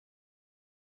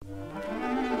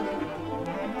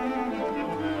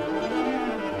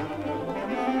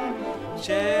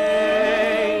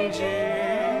changing,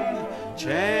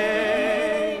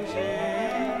 changing.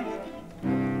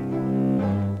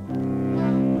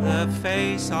 The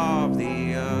face of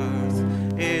the earth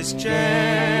is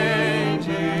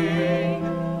changing,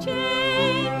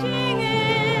 changing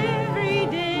every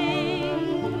day.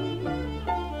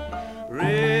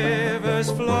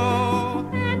 Rivers flow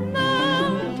And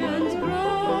mountains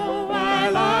grow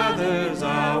while others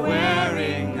are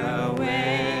wearing away.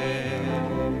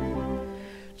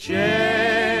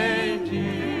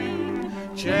 Changing,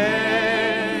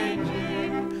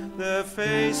 changing, the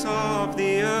face of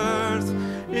the earth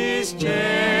is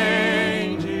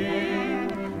changing.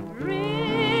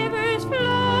 Rivers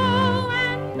flow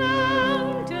and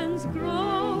mountains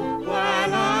grow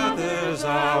While others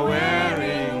are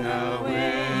wearing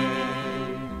away.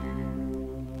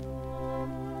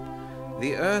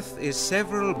 The earth is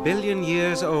several billion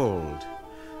years old.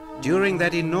 During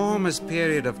that enormous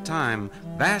period of time,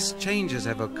 vast changes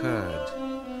have occurred.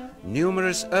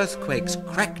 Numerous earthquakes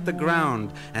cracked the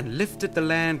ground and lifted the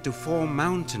land to form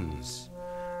mountains.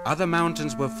 Other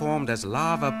mountains were formed as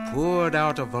lava poured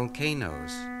out of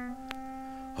volcanoes.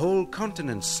 Whole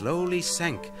continents slowly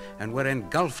sank and were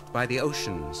engulfed by the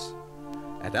oceans.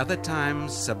 At other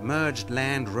times, submerged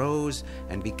land rose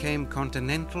and became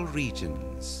continental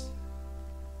regions.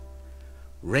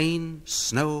 Rain,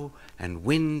 snow, and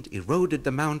wind eroded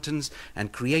the mountains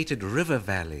and created river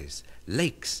valleys,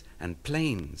 lakes, and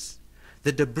plains.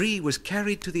 The debris was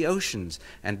carried to the oceans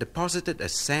and deposited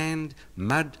as sand,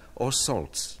 mud, or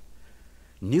salts.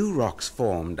 New rocks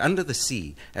formed under the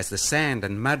sea as the sand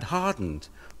and mud hardened,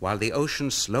 while the ocean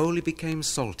slowly became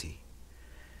salty.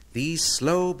 These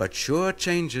slow but sure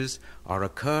changes are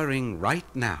occurring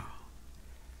right now.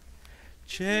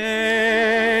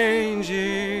 Changing,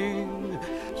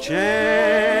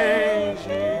 changing,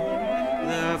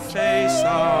 the face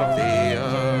of the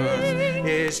earth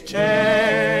is changing,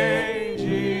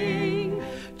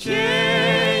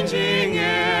 changing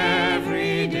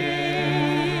every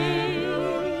day.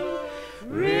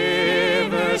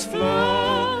 Rivers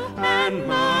flow and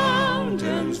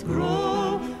mountains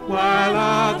grow while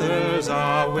others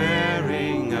are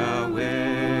wearing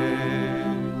away.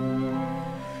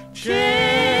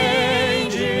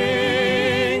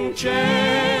 Changing, changing,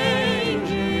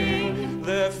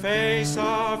 the face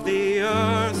of the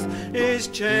earth is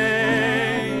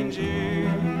changing.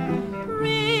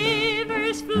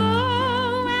 Rivers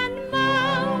flow and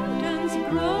mountains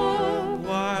grow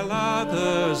While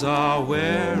others are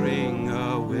wearing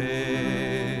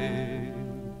away.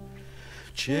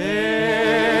 Changing,